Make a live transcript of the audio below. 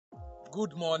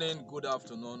Good morning, good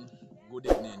afternoon, good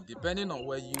evening, depending on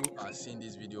where you are seeing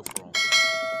this video from.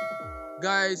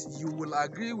 Guys, you will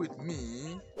agree with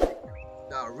me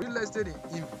that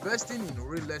investing in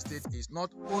real estate is not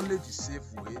only the safe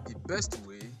way, the best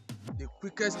way, the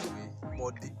quickest way,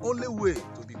 but the only way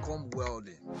to become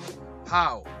wealthy.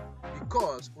 How?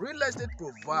 Because real estate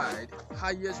provides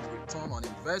highest return on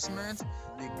investment,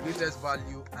 the greatest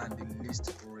value, and the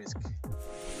least risk.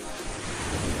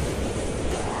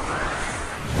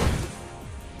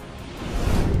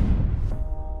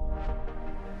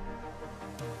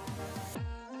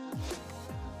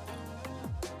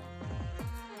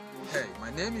 Hey,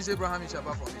 my name is Abraham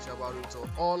Ishaba from Ishaba Realtor.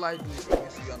 All I do is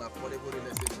produce you an affordable real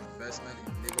estate investment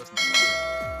in Lagos,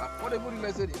 Nigeria. Affordable real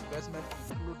estate investment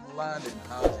include land and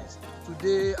houses.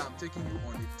 Today, I'm taking you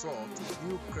on a tour to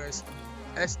Hillcrest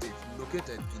Estate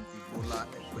located in Igbonla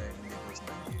Epe, Lagos,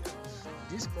 Nigeria.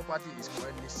 This property is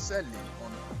currently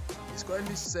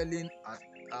selling at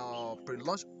a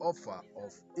pre-launch offer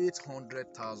of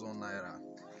 800,000 naira.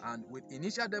 And with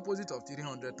initial deposit of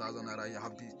 300,000 naira,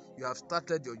 you have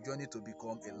started your journey to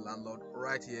become a landlord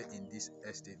right here in this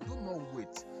estate. Do not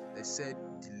wait. They said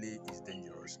delay is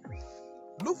dangerous.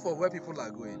 Look for where people are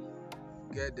going.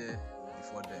 Get there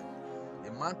before them.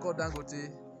 A man called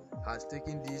Dangote has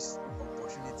taken this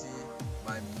opportunity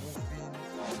by moving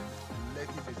from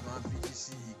Lekki Phase 1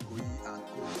 PGC, Ikoyi and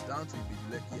Co down to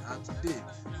Lekki, and today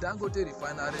Dangote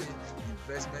refinery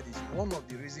investment is one of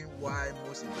the reasons why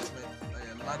most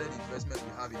landed investment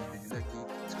we have in Lekki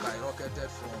skyrocketed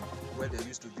from where they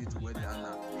used to be to where they are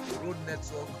now. The road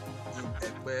network in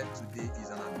Epe today is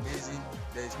an amazing.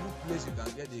 There is no place you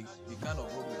can get the kind of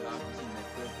road we have in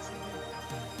Epe today.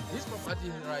 This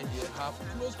property right here have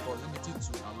close proximity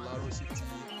to Alaro City,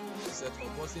 St.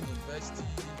 Augustine University.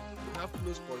 We have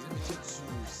close proximity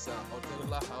to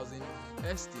Otedola housing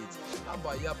estate. How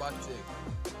about Yabatech?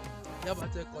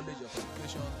 Yabatech College of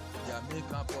Education, their main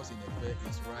campus in Epe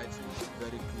is right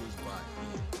very close by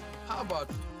here. How about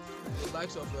the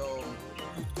likes of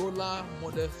Otedola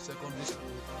Model Secondary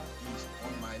School is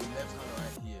on my left hand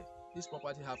right here. This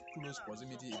property have close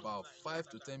proximity, about 5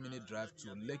 to 10 minute drive to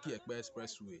Lekki Epe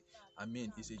Expressway. I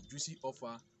mean, it's a juicy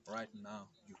offer right now.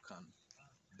 You can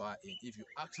buy it. If you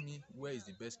ask me where is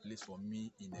the best place for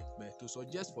me in Epe to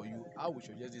suggest for you, I will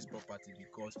suggest this property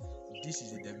because this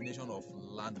is the definition of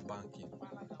land banking.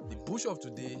 The bush of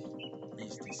today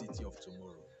is the city of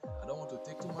tomorrow. I don't want to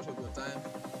take too much of your time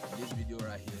in this video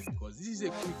right here because this is a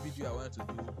quick video I want to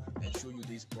do and show you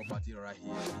this property right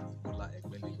here in Igbonla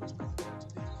Epe, Lagos, Nigeria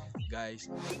today. Guys,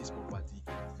 this property is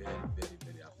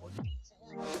very affordable.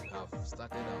 We have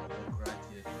started our work right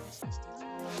here in this estate.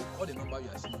 All the number you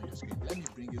are seeing on your screen, let me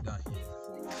bring you down here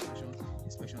for inspection.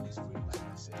 Inspection is free, like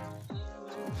I said.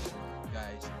 So,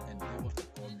 guys, endeavor to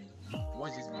call me.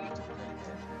 Watch this video to the very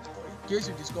end. Or in case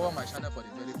you discover my channel for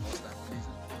the very first time, please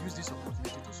use this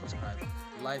opportunity to subscribe,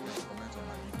 like, and comment on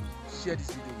my video. Share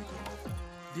this video with your loved one.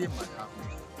 They might have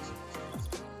me.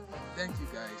 Thank you,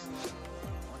 guys.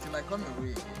 Until I come your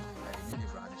way again, I remain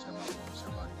Abraham Ishaba.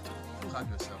 You have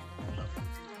yourself a wonderful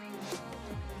day.